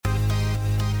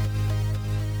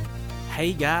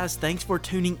Hey guys, thanks for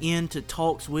tuning in to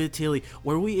Talks with Tilly,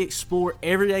 where we explore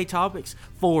everyday topics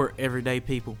for everyday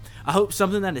people. I hope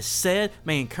something that is said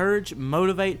may encourage,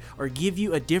 motivate, or give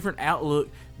you a different outlook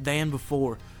than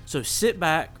before. So sit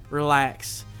back,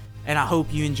 relax, and I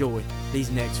hope you enjoy these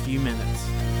next few minutes.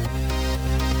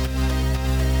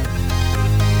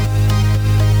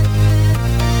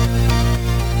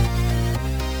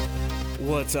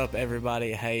 What's up,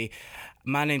 everybody? Hey,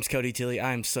 my name's Cody Tilly.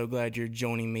 I am so glad you're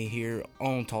joining me here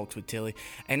on Talks with Tilly.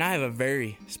 And I have a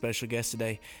very special guest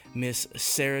today, Miss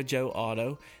Sarah Jo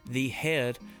Otto, the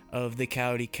head of the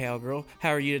Coyote Cowgirl. How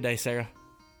are you today, Sarah?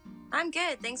 I'm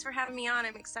good. Thanks for having me on.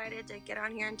 I'm excited to get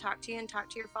on here and talk to you and talk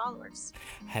to your followers.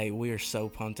 Hey, we are so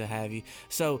pumped to have you.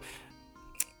 So,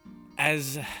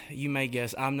 as you may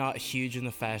guess, I'm not huge in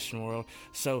the fashion world.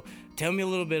 So, tell me a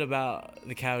little bit about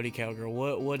the Coyote Cowgirl.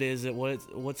 What is it?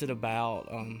 What's it about?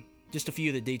 Just a few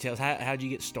of the details. How'd you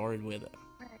get started with it?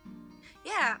 Right.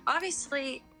 Yeah,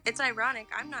 obviously, it's ironic.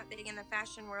 I'm not big in the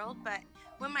fashion world, but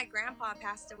when my grandpa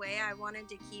passed away, I wanted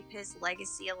to keep his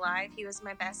legacy alive. He was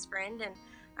my best friend, and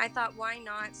I thought, why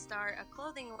not start a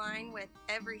clothing line with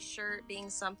every shirt being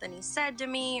something he said to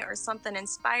me or something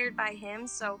inspired by him.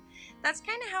 So that's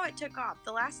kind of how it took off.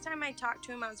 The last time I talked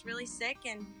to him, I was really sick,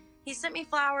 and he sent me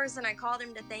flowers, and I called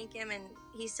him to thank him, and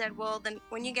he said, well, then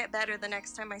when you get better, the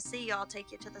next time I see you, I'll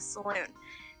take you to the saloon.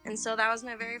 And so that was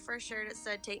my very first shirt. It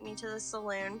said, take me to the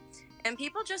saloon. And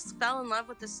people just fell in love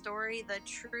with the story, the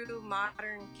true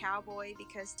modern cowboy,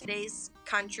 because today's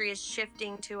country is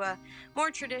shifting to a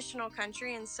more traditional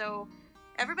country. And so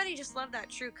everybody just loved that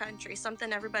true country,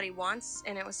 something everybody wants,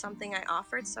 and it was something I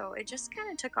offered. So it just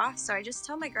kind of took off. So I just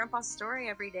tell my grandpa's story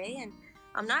every day, and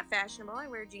I'm not fashionable. I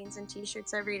wear jeans and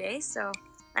t-shirts every day, so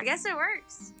I guess it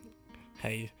works.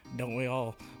 Hey, don't we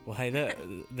all? Well, hey,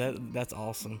 that's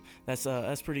awesome.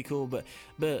 That's pretty cool.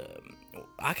 But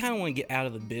I kind of want to get out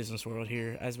of the business world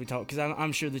here as we talk, because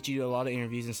I'm sure that you do a lot of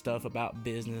interviews and stuff about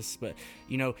business. But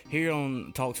here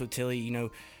on Talks with Tilly,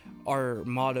 our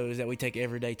motto is that we take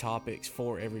everyday topics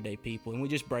for everyday people, and we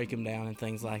just break them down and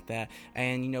things like that.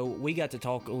 And we got to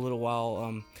talk a little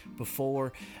while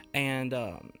before, and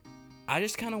I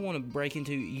just kind of want to break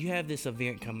into, you have this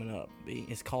event coming up.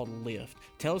 It's called Lift.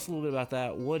 Tell us a little bit about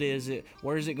that. What is it?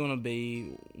 Where is it going to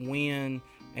be? When?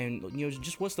 And,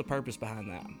 just what's the purpose behind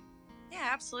that? Yeah,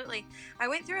 absolutely. I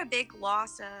went through a big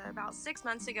loss about 6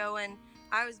 months ago, and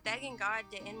I was begging God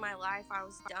to end my life. I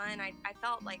was done. I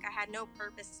felt like I had no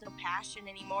purpose, no passion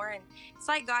anymore. And it's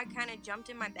like God kind of jumped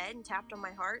in my bed and tapped on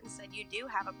my heart and said, you do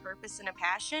have a purpose and a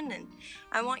passion, and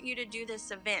I want you to do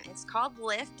this event. It's called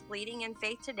Lift, Leading in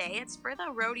Faith Today. It's for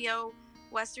the rodeo,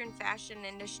 Western fashion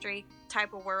industry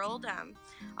type of world.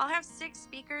 I'll have 6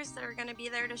 speakers that are going to be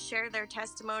there to share their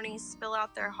testimonies, spill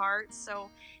out their hearts. So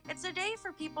it's a day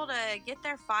for people to get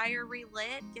their fire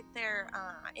relit, get their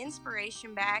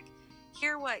inspiration back,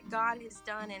 hear what God has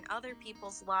done in other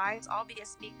people's lives. I'll be a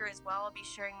speaker as well. I'll be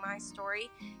sharing my story,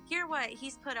 hear what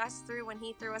He's put us through when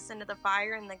He threw us into the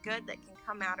fire and the good that can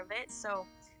come out of it. So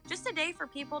just a day for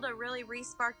people to really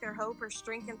re-spark their hope or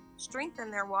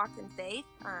strengthen their walk in faith.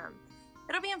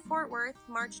 It'll be in Fort Worth,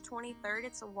 March 23rd.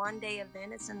 It's a one-day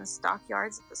event. It's in the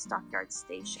stockyards at the Stockyard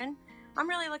Station. I'm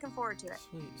really looking forward to it.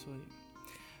 Sweet.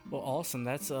 Well, awesome.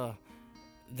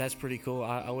 That's pretty cool.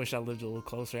 I wish I lived a little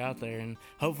closer out there, and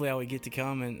hopefully I would get to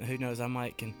come, and who knows,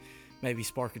 I can maybe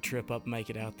spark a trip up, make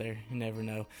it out there. You never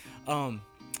know.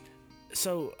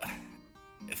 So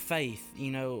faith,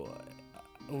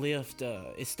 Lift,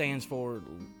 it stands for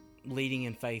Leading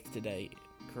in Faith Today,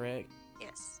 correct?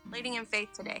 Yes, Leading in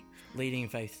Faith Today. Leading in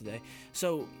Faith Today.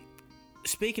 So,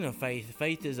 speaking of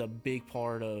faith is a big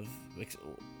part of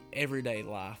everyday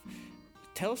life.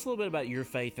 Tell us a little bit about your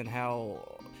faith and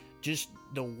how just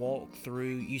the walk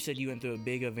through. You said you went through a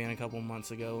big event a couple of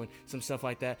months ago and some stuff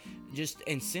like that.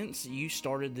 And since you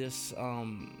started this,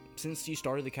 since you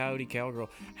started the Coyote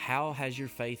Cowgirl, how has your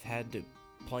faith had to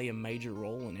play a major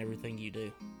role in everything you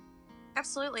do?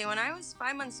 Absolutely. When I was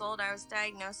 5 months old, I was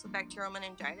diagnosed with bacterial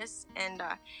meningitis, and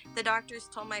the doctors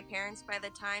told my parents by the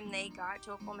time they got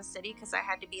to Oklahoma City, because I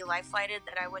had to be life flighted,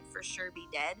 that I would for sure be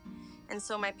dead. And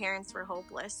so my parents were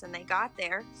hopeless, and they got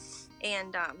there,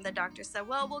 and the doctor said,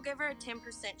 well, we'll give her a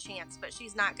 10% chance, but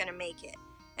she's not going to make it.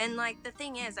 And the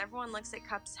thing is, everyone looks at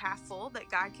cups half full,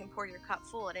 but God can pour your cup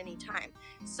full at any time.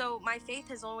 So my faith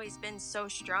has always been so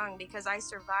strong because I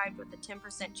survived with a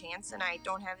 10% chance and I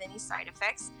don't have any side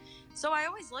effects. So I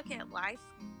always look at life,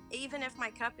 even if my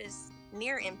cup is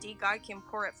near empty, God can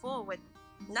pour it full with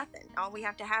nothing. All we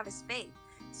have to have is faith.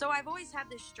 So I've always had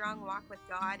this strong walk with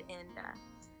God, and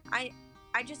I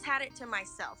just had it to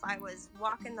myself. I was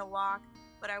walking the walk,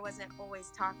 but I wasn't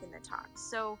always talking the talk.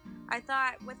 So I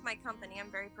thought, with my company, I'm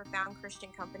a very profound Christian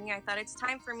company, I thought it's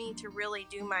time for me to really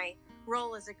do my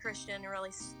role as a Christian and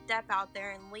really step out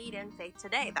there and lead in faith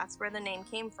today. That's where the name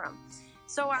came from.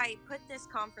 So I put this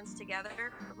conference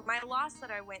together. My loss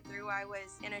that I went through, I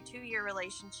was in a 2-year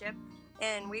relationship,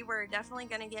 and we were definitely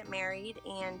going to get married.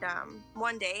 And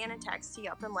one day in a text, he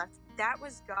up and left. That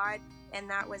was God, and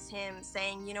that was him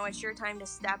saying, you know, it's your time to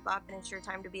step up, and it's your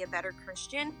time to be a better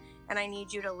Christian, and I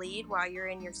need you to lead while you're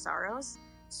in your sorrows.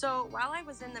 So while I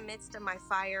was in the midst of my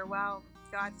fire, while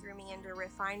God threw me in to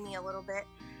refine me a little bit,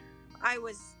 I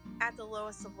was at the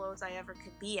lowest of lows I ever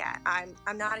could be at.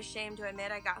 I'm not ashamed to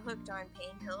admit I got hooked on pain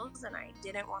pills, and I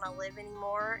didn't want to live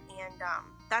anymore. And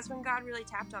that's when God really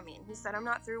tapped on me, and he said, I'm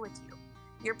not through with you.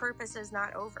 Your purpose is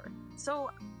not over. So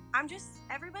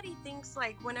everybody thinks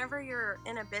like whenever you're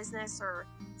in a business or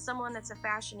someone that's a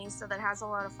fashionista that has a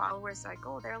lot of followers, like,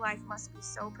 oh, their life must be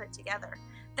so put together.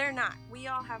 They're not. We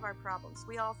all have our problems.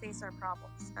 We all face our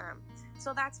problems.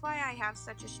 So that's why I have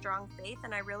such a strong faith,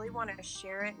 and I really want to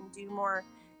share it and do more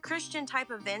Christian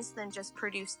type events than just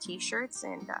produce t-shirts,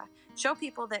 and show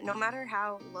people that no matter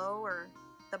how low or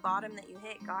the bottom that you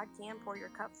hit, God can pour your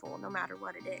cup full no matter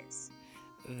what it is.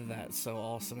 That's so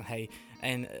awesome. Hey,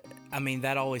 and I mean,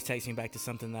 that always takes me back to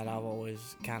something that I've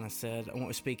always kind of said.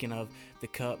 Speaking of the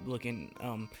cup, looking,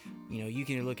 you know, you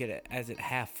can look at it as it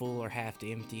half full or half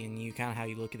empty, and you kind of how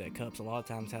you look at that cup's a lot of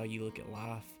times how you look at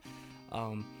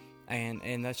life.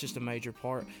 And that's just a major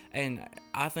part. And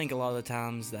I think a lot of the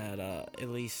times that, at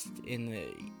least in the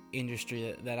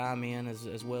industry that I'm in,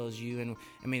 as well as you, and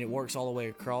I mean, it works all the way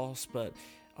across, but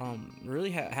really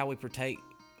how we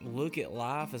look at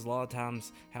life is a lot of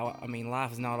times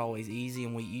life is not always easy,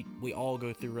 and we all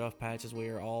go through rough patches. We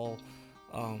are all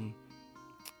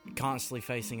constantly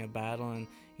facing a battle, and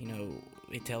you know,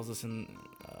 it tells us in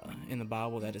the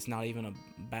Bible that it's not even a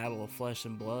battle of flesh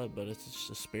and blood, but it's just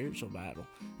a spiritual battle,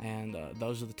 and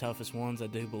those are the toughest ones, I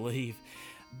do believe.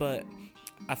 But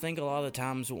I think a lot of the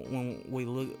times when we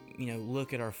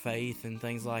look at our faith and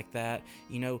things like that,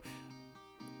 you know,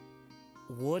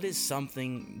 what is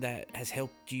something that has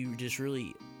helped you just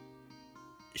really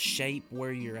shape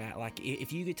where you're at? Like,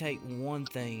 if you could take one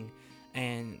thing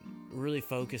and really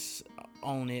focus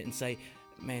on it and say,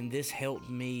 man, this helped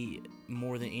me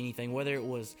more than anything, whether it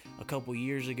was a couple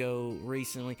years ago,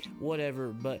 recently,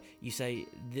 whatever, but you say,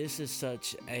 this is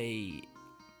such a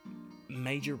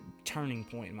major turning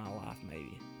point in my life,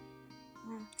 maybe.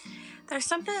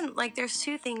 There's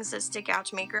two things that stick out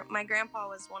to me. My grandpa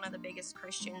was one of the biggest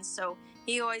Christians, so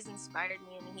he always inspired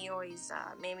me, and he always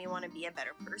made me want to be a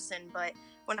better person. But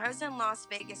when I was in Las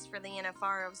Vegas for the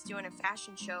NFR, I was doing a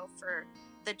fashion show for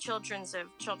the Children's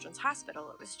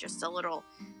Hospital. It was just a little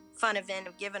fun event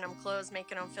of giving them clothes,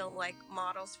 making them feel like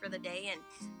models for the day. And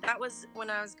that was when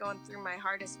I was going through my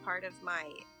hardest part of my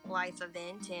life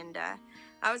event. And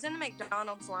I was in the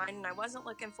McDonald's line, and I wasn't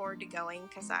looking forward to going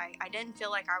because I didn't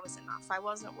feel like I was enough. I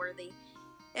wasn't worthy.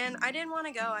 And I didn't want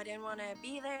to go. I didn't want to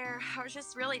be there. I was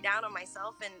just really down on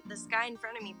myself. And this guy in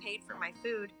front of me paid for my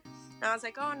food. And I was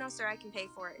like, oh, no, sir, I can pay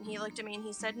for it. And he looked at me and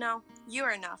he said, no, you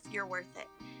are enough. You're worth it.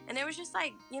 And it was just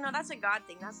like, you know, that's a God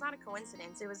thing. That's not a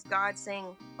coincidence. It was God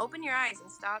saying, open your eyes and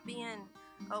stop being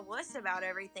a wuss about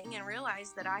everything and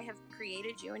realize that I have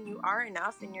created you and you are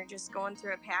enough, and you're just going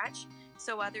through a patch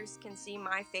so others can see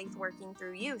my faith working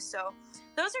through you. So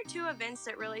those are two events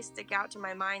that really stick out to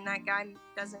my mind. That guy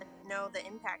doesn't know the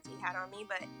impact he had on me,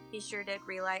 but he sure did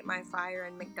relight my fire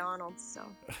in McDonald's. So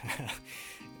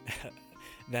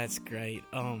that's great.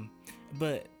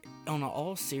 But on an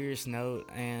all serious note,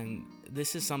 and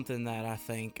this is something that I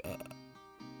think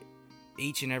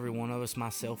each and every one of us,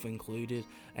 myself included,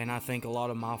 and I think a lot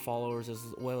of my followers as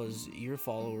well as your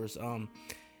followers,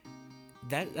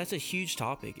 that's a huge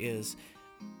topic, is,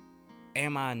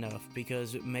 am I enough?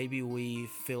 Because maybe we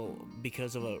feel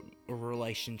because of a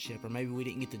relationship, or maybe we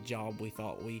didn't get the job we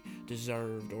thought we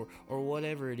deserved, or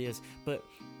whatever it is. But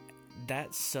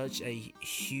that's such a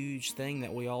huge thing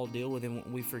that we all deal with, and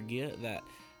we forget that,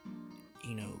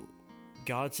 you know,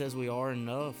 God says we are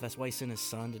enough. That's why he sent his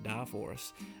son to die for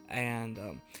us.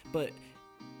 And but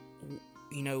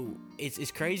you know,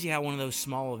 it's crazy how one of those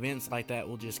small events like that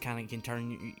will just kind of can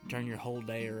turn your whole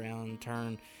day around,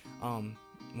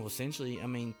 well, essentially, I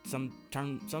mean, some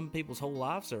people's whole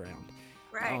lives around.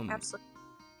 Right, absolutely.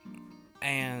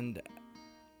 And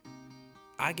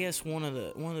I guess one of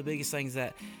the biggest things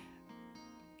that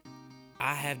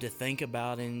I have to think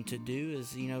about and to do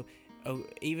is, you know,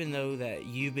 even though that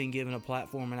you've been given a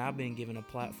platform and I've been given a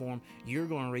platform, you're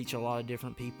going to reach a lot of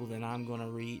different people than I'm going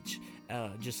to reach,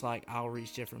 just like I'll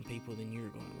reach different people than you're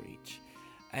going to reach.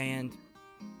 And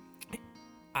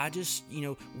I just,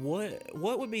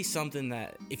 what would be something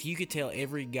that if you could tell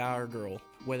every guy or girl,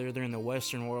 whether they're in the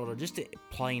Western world or just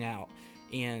plain out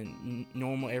in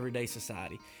normal everyday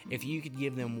society, if you could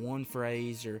give them one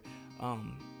phrase or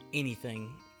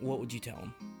anything, what would you tell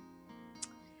them?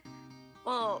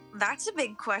 Well, that's a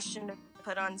big question to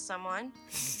put on someone.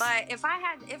 But if I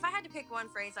had to pick one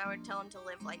phrase, I would tell them to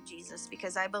live like Jesus,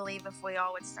 because I believe if we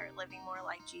all would start living more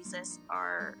like Jesus,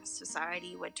 our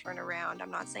society would turn around. I'm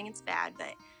not saying it's bad,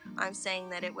 but I'm saying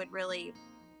that it would really.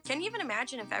 Can you even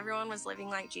imagine if everyone was living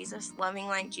like Jesus, loving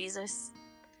like Jesus?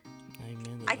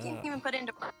 Amen. I can't even put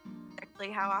into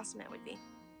actually how awesome it would be.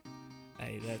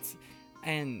 Hey,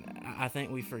 and I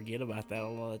think we forget about that a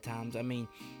lot of times. I mean,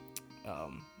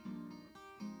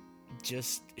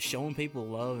 just showing people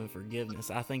love and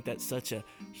forgiveness. I think that's such a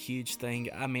huge thing.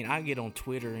 I mean, I get on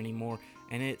Twitter anymore,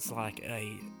 and it's like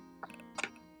it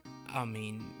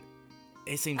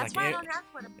seems that's like why I don't have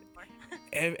Twitter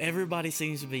anymore. Everybody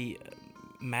seems to be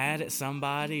mad at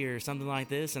somebody or something like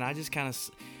this, and I just kind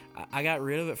of I got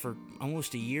rid of it for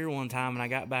almost a year one time, and I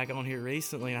got back on here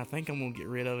recently, and I think I'm gonna get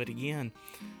rid of it again.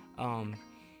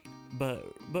 But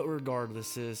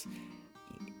regardless,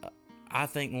 I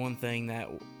think one thing that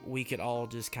we could all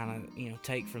just kind of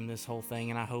take from this whole thing,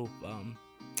 and I hope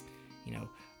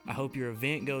I hope your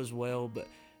event goes well, but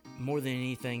more than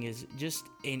anything is just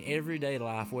in everyday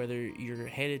life, whether you're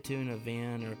headed to an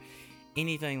event or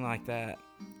anything like that.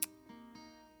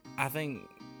 I think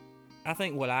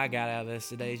what I got out of this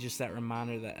today is just that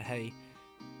reminder that, hey,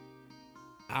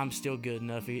 I'm still good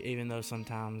enough, even though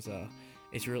sometimes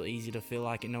it's real easy to feel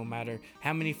like it. No matter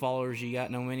how many followers you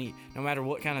got, no matter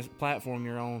what kind of platform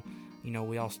you're on,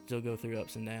 we all still go through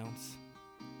ups and downs.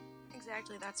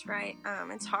 Exactly, that's right.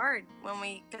 It's hard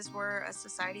because we're a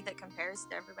society that compares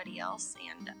to everybody else,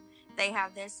 and they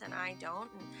have this and I don't.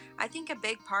 And I think a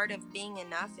big part of being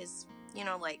enough is,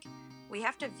 we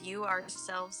have to view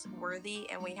ourselves worthy,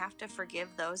 and we have to forgive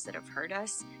those that have hurt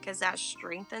us, because that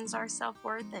strengthens our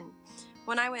self-worth. And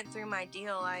when I went through my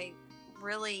deal, I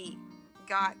really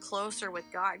got closer with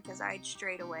God because I'd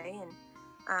strayed away,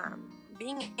 and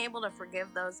being able to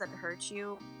forgive those that hurt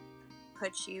you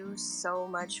puts you so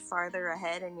much farther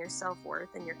ahead in your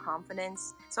self-worth and your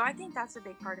confidence. So I think that's a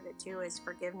big part of it too, is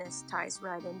forgiveness ties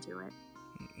right into it.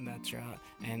 That's right.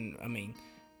 And I mean,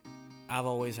 I've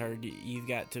always heard you've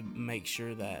got to make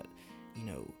sure that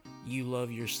you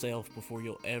love yourself before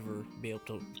you'll ever be able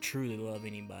to truly love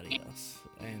anybody else,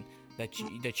 and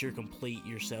that you're complete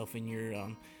yourself. And you're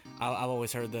I've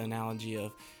always heard the analogy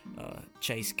of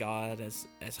chase God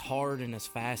as hard and as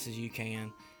fast as you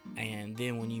can, and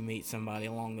then when you meet somebody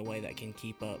along the way that can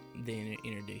keep up, then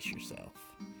introduce yourself.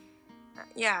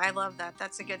 Yeah, I love that.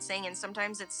 That's a good saying. And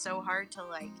sometimes it's so hard to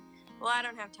I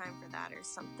don't have time for that or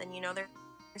something.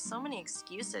 There's so many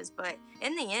excuses, but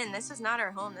in the end, this is not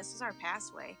our home. This is our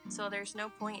pathway. So there's no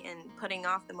point in putting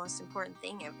off the most important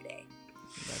thing every day.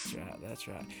 That's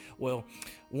right. Well,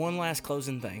 one last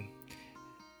closing thing.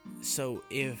 So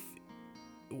if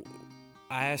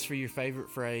I asked for your favorite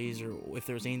phrase, or if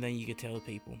there was anything you could tell the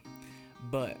people,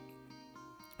 but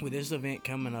with this event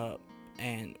coming up,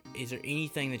 and is there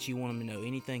anything that you want them to know,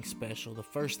 anything special, the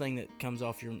first thing that comes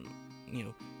off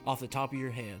off the top of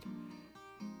your head,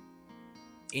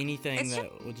 anything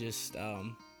that will just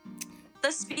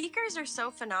the speakers are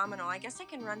so phenomenal. I guess I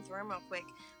can run through them real quick.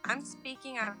 I've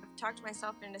talked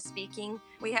myself into speaking.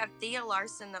 We have Thea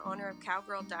Larson, the owner of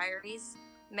Cowgirl Diaries,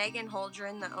 Megan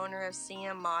Holdren, the owner of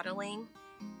CM Modeling,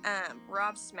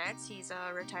 Rob Smets, he's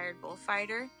a retired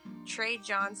bullfighter, Trey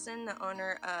Johnson, the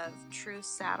owner of True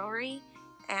Saddlery,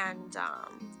 and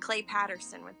Clay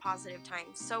Patterson with Positive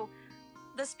Times. So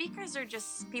the speakers are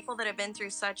just people that have been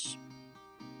through such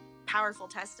powerful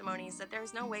testimonies that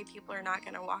there's no way people are not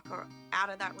going to walk out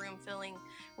of that room feeling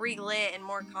relit and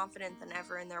more confident than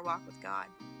ever in their walk with God.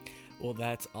 Well,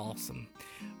 that's awesome.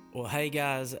 Well, hey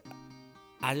guys,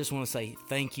 I just want to say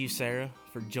thank you, Sarah,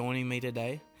 for joining me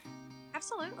today.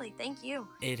 Absolutely. Thank you.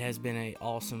 It has been an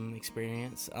awesome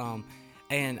experience.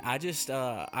 And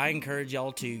I encourage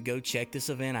y'all to go check this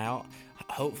event out.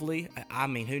 Hopefully,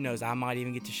 who knows? I might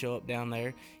even get to show up down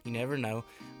there. You never know.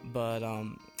 But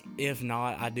if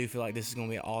not, I do feel like this is going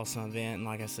to be an awesome event. And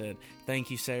like I said, thank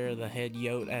you, Sarah, the head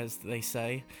yote, as they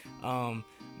say.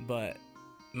 But,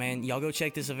 man, y'all go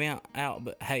check this event out.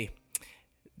 But, hey,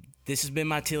 this has been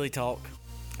my Tilly Talk.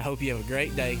 I hope you have a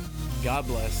great day. God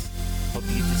bless. Hope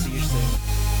you get to see you soon.